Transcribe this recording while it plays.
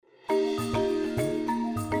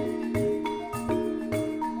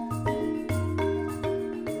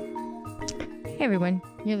Hey everyone,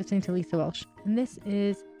 you're listening to Lisa Welsh, and this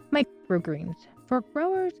is Microgreens for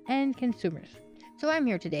growers and consumers. So I'm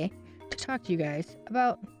here today to talk to you guys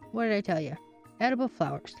about, what did I tell you? Edible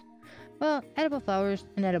flowers. Well, edible flowers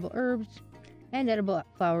and edible herbs and edible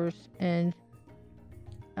flowers and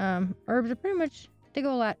herbs are pretty much, they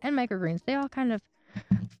go a lot, and microgreens. They all kind of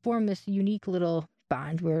form this unique little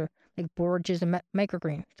bond where, like, borage is a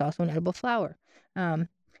microgreen. It's also an edible flower.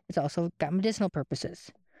 It's also got medicinal purposes.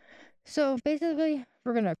 So basically,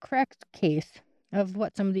 we're going to crack the case of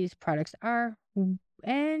what some of these products are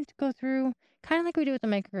and go through, kind of like we do with the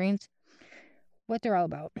microgreens, what they're all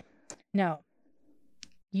about. Now,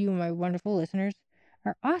 you, my wonderful listeners,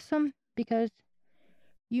 are awesome because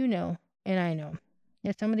you know, and I know,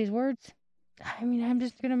 that some of these words, I'm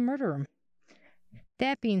just going to murder them.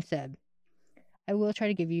 That being said, I will try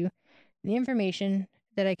to give you the information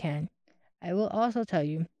that I can. I will also tell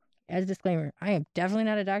you, as a disclaimer, I am definitely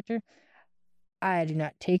not a doctor. I do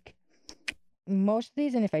not take most of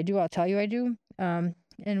these, and if I do, I'll tell you I do, and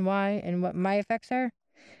why and what my effects are.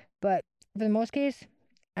 But for the most case,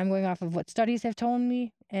 I'm going off of what studies have told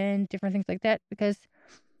me and different things like that, because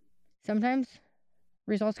sometimes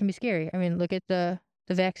results can be scary. Look at the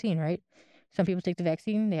vaccine, right? Some people take the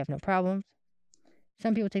vaccine, they have no problems.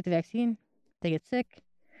 Some people take the vaccine, they get sick.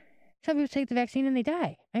 Some people take the vaccine and they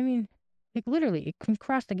die. Literally, it can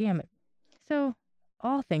cross the gamut. So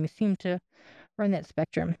all things seem to run that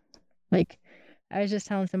spectrum. Like, I was just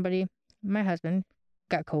telling somebody, my husband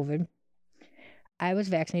got COVID. I was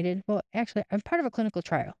vaccinated. Well, actually, I'm part of a clinical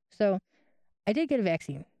trial. So I did get a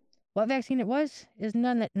vaccine. What vaccine it was is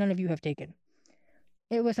none that none of you have taken.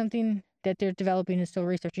 It was something that they're developing and still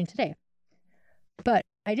researching today. But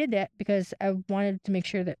I did that because I wanted to make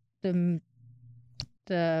sure that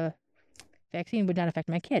the vaccine would not affect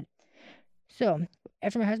my kid. So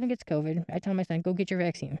after my husband gets COVID, I tell my son, go get your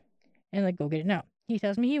vaccine. And go get it now. He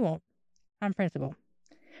tells me he won't. On principle.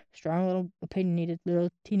 Strong little opinionated little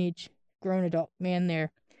teenage grown adult man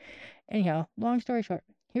there. Anyhow, long story short,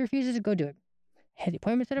 he refuses to go do it. Had the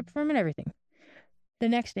appointment set up for him and everything. The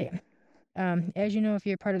next day, as you know, if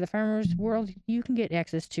you're part of the farmers world, you can get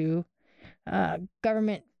access to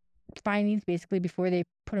government findings basically before they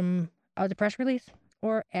put them out the press release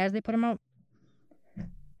or as they put them out.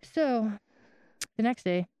 So the next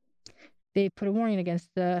day, they put a warning against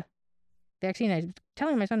the vaccine I was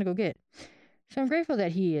telling my son to go get. So I'm grateful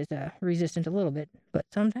that he is resistant a little bit, but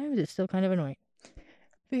sometimes it's still kind of annoying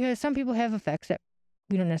because some people have effects that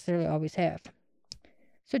we don't necessarily always have.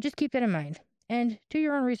 So just keep that in mind and do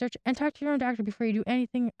your own research and talk to your own doctor before you do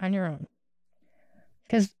anything on your own,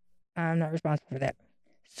 because I'm not responsible for that.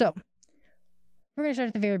 So we're going to start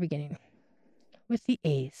at the very beginning with the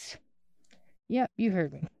A's. Yep, you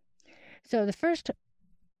heard me. So the first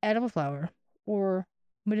edible flower or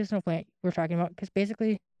medicinal plant we're talking about, because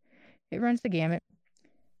basically it runs the gamut,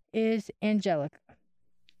 is angelica.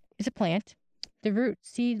 It's a plant. The root,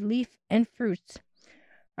 seed, leaf, and fruits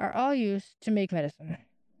are all used to make medicine.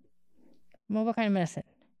 Well, what kind of medicine?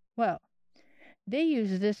 Well, they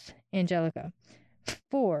use this angelica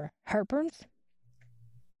for heartburns,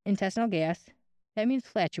 intestinal gas, that means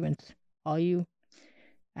flatulence, I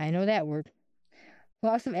know that word,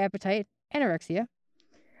 loss of appetite, anorexia,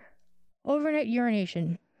 overnight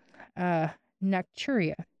urination,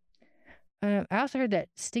 nocturia. I also heard that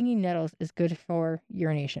stinging nettles is good for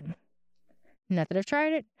urination. Not that I've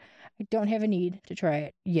tried it. I don't have a need to try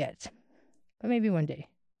it yet. But maybe one day.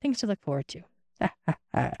 Things to look forward to.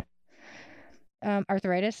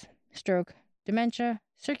 Arthritis, stroke, dementia,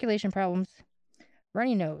 circulation problems,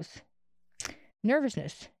 runny nose,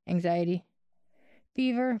 nervousness, anxiety,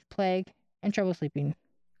 fever, plague, and trouble sleeping.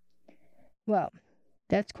 Well,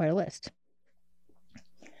 that's quite a list.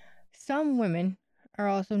 Some women are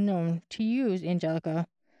also known to use angelica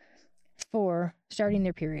for starting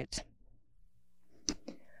their periods.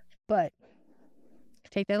 But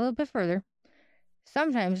take that a little bit further.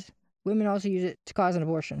 Sometimes women also use it to cause an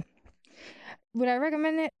abortion. Would I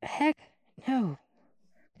recommend that? Heck, no.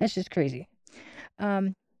 That's just crazy.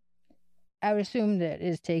 I would assume that it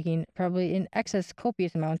is taking probably an excess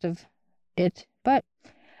copious amount of it, but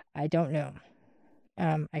I don't know.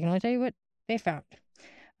 I can only tell you what they found.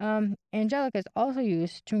 Angelica is also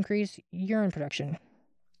used to increase urine production,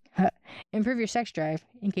 improve your sex drive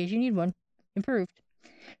in case you need one improved,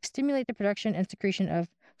 stimulate the production and secretion of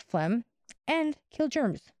phlegm, and kill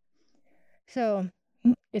germs. So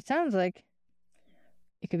it sounds like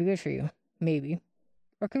it could be good for you, maybe,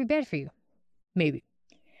 or it could be bad for you, maybe.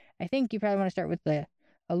 I think you probably want to start with a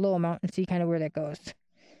low amount and see kind of where that goes.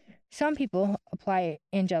 Some people apply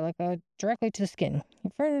angelica directly to the skin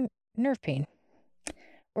for nerve pain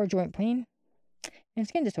or joint pain and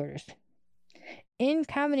skin disorders in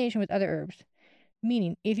combination with other herbs,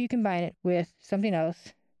 meaning if you combine it with something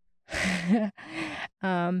else, I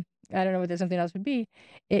don't know what that something else would be,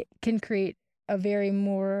 it can create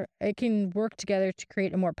it can work together to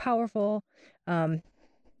create a more powerful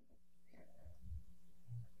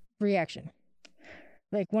reaction.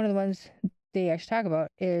 Like one of the ones they actually talk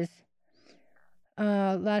about is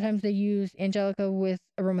a lot of times they use angelica with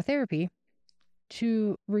aromatherapy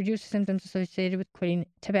to reduce the symptoms associated with quitting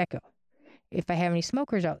tobacco. If I have any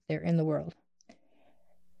smokers out there in the world,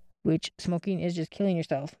 which smoking is just killing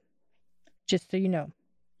yourself, just so you know.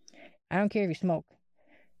 I don't care if you smoke,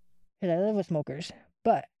 because I live with smokers,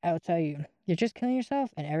 but I will tell you, you're just killing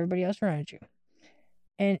yourself and everybody else around you.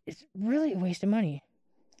 And it's really a waste of money.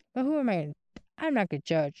 But who am I? I'm not going to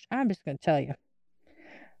judge. I'm just going to tell you.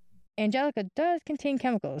 Angelica does contain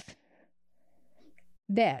chemicals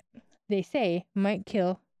that they say might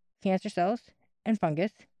kill cancer cells and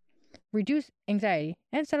fungus, reduce anxiety,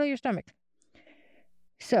 and settle your stomach.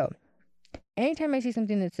 So, anytime I see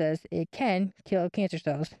something that says it can kill cancer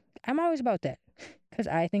cells, I'm always about that because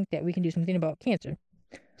I think that we can do something about cancer.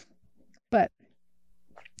 But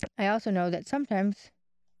I also know that sometimes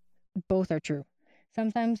both are true.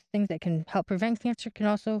 Sometimes things that can help prevent cancer can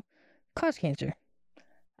also cause cancer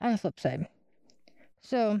on the flip side.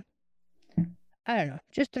 So, I don't know,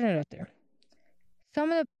 just throwing it out there.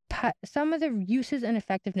 Some of the uses and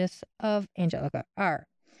effectiveness of angelica are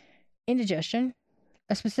indigestion.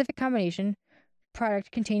 A specific combination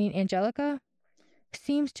product containing angelica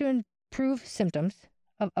seems to improve symptoms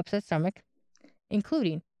of upset stomach,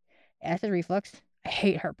 including acid reflux, I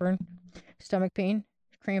hate heartburn, stomach pain,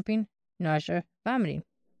 cramping, nausea, vomiting.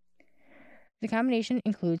 The combination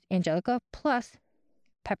includes angelica plus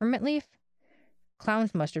peppermint leaf,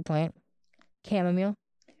 clown's mustard plant, chamomile,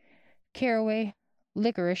 caraway,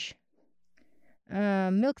 licorice,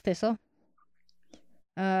 milk thistle,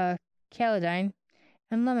 caladine,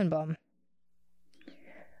 and lemon balm.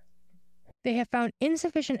 They have found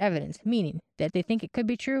insufficient evidence, meaning that they think it could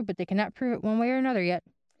be true, but they cannot prove it one way or another yet,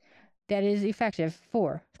 that it is effective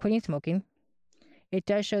for quitting smoking. It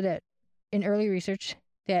does show that in early research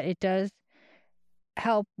that it does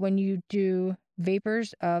help when you do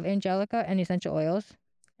vapors of angelica and essential oils,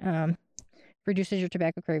 reduces your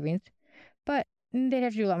tobacco cravings, but they'd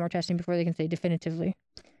have to do a lot more testing before they can say definitively.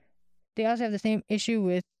 They also have the same issue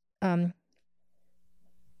with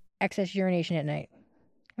excess urination at night.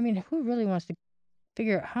 I mean, who really wants to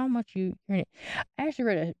figure out how much you urinate? I actually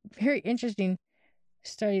read a very interesting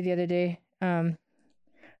study the other day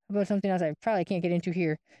about something else I probably can't get into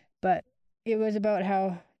here, but it was about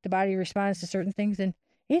how the body responds to certain things, and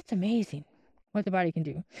it's amazing what the body can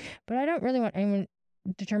do. But I don't really want anyone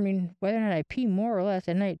determining whether or not I pee more or less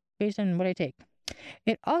at night based on what I take.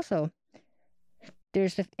 It also,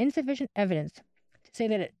 there's insufficient evidence to say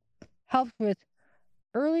that it helps with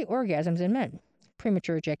early orgasms in men,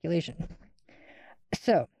 premature ejaculation.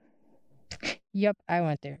 So, yep, I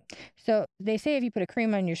went there. So, they say if you put a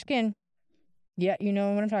cream on your skin, yeah, you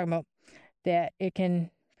know what I'm talking about, that it can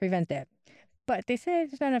prevent that. But they say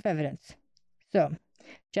there's not enough evidence. So,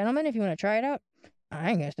 gentlemen, if you want to try it out, I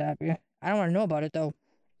ain't gonna stop you. I don't want to know about it, though.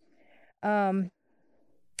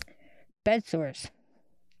 Bed sores.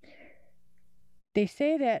 They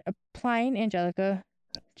say that applying angelica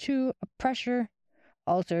to a pressure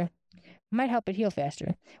ulcer might help it heal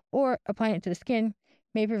faster, or applying it to the skin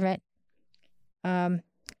may prevent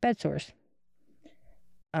bed sores.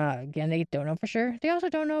 Again, they don't know for sure. They also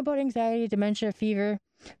don't know about anxiety, dementia, fever,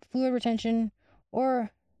 fluid retention,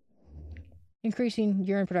 or increasing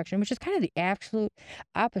urine production, which is kind of the absolute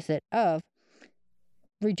opposite of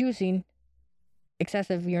reducing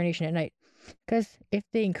excessive urination at night. Because if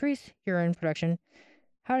they increase urine production,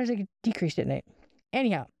 how does it get decreased at night?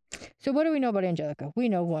 Anyhow, so what do we know about angelica? We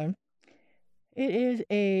know one, it is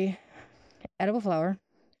a edible flower,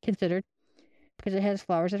 considered, because it has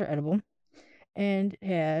flowers that are edible and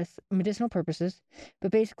has medicinal purposes.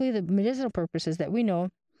 But basically, the medicinal purposes that we know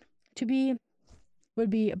to be would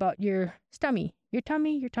be about your tummy. So,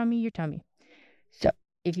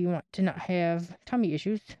 if you want to not have tummy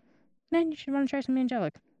issues, then you should want to try some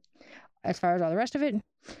angelic. As far as all the rest of it,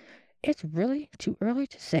 it's really too early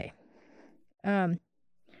to say. Are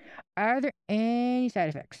there any side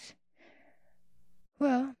effects?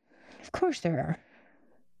 Well, of course there are.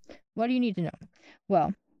 What do you need to know?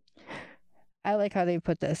 Well, I like how they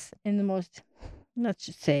put this in the most, let's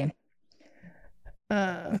just say,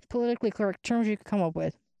 politically correct terms you could come up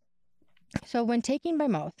with. So when taken by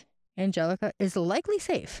mouth, angelica is likely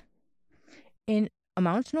safe in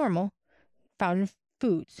amounts normal found in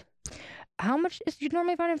foods. How much is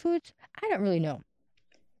normally found in foods? I don't really know.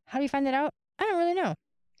 How do you find that out? I don't really know.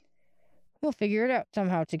 We'll figure it out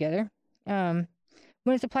somehow together. When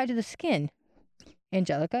it's applied to the skin,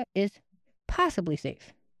 Angelica is possibly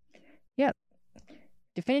safe. Yep.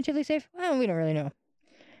 Definitively safe? Well, we don't really know.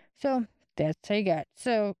 So that's how you got.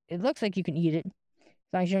 So it looks like you can eat it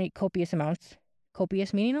as long as you don't eat copious amounts.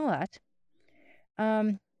 Copious meaning a lot.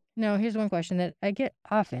 Now here's one question that I get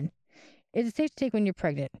often. Is it safe to take when you're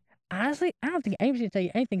pregnant? Honestly, I don't think anybody's gonna tell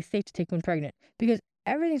you anything's safe to take when pregnant because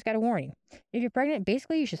everything's got a warning. If you're pregnant,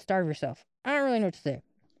 basically you should starve yourself. I don't really know what to say.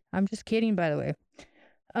 I'm just kidding, by the way.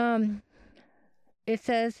 It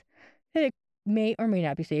says that it may or may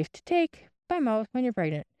not be safe to take by mouth when you're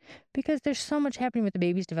pregnant because there's so much happening with the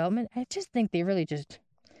baby's development. I just think they really just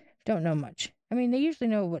don't know much. I mean, they usually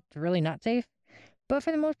know what's really not safe, but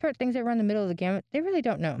for the most part, things that run the middle of the gamut, they really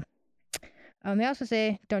don't know. They also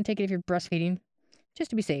say don't take it if you're breastfeeding,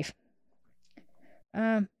 just to be safe.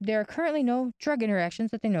 There are currently no drug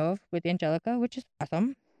interactions that they know of with Angelica, which is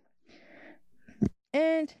awesome.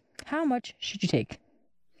 And how much should you take?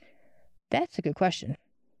 That's a good question.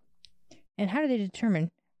 And how do they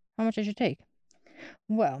determine how much I should take?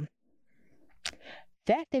 Well,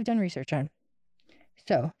 that they've done research on.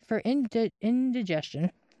 So, for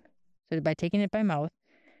indigestion, so by taking it by mouth,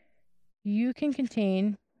 you can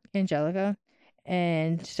contain Angelica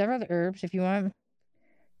and several other herbs, if you want,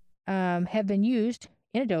 have been used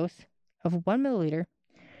in a dose of 1 milliliter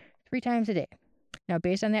 3 times a day. Now,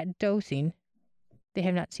 based on that dosing, they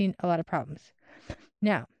have not seen a lot of problems.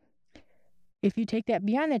 Now, if you take that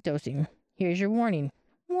beyond that dosing, here's your warning.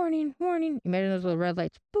 Warning, warning. Imagine those little red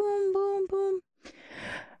lights. Boom, boom, boom.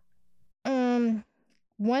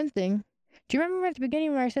 One thing. Do you remember at the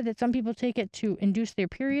beginning where I said that some people take it to induce their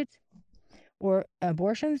periods or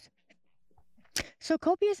abortions? So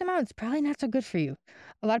copious amounts, probably not so good for you.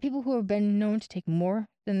 A lot of people who have been known to take more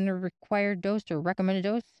than the required dose or recommended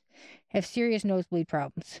dose have serious nosebleed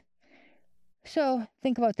problems. So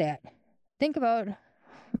think about that. Think about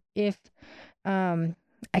if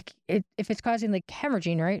it's causing like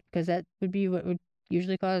hemorrhaging, right? Because that would be what would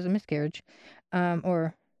usually cause a miscarriage.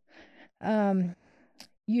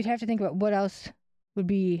 You'd have to think about what else would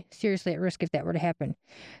be seriously at risk if that were to happen.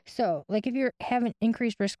 So, like if you're having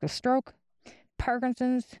increased risk of stroke,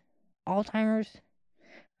 Parkinson's, Alzheimer's,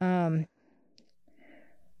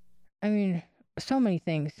 so many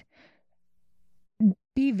things.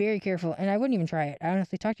 Be very careful, and I wouldn't even try it. I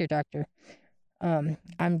honestly talk to your doctor. I'm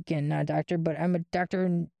again not a doctor, but I'm a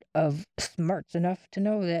doctor of smarts enough to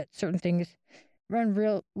know that certain things run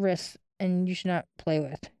real risks and you should not play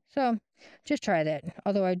with. So just try that.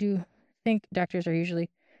 Although I do think doctors are usually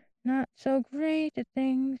not so great at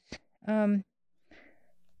things. Again,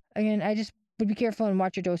 I just would be careful and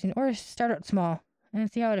watch your dosing, or start out small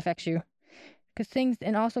and see how it affects you.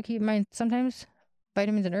 And also keep in mind, sometimes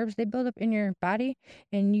vitamins and herbs, they build up in your body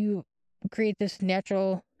and you create this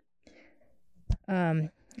natural,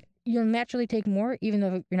 you'll naturally take more even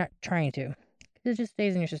though you're not trying to. It just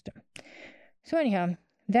stays in your system. So anyhow,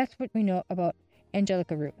 that's what we know about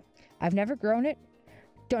Angelica root. I've never grown it.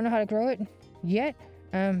 Don't know how to grow it yet.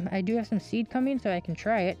 I do have some seed coming so I can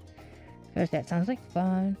try it, because that sounds like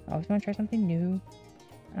fun. I always want to try something new.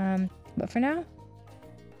 But for now,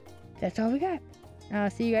 that's all we got. I'll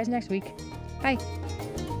see you guys next week. Bye.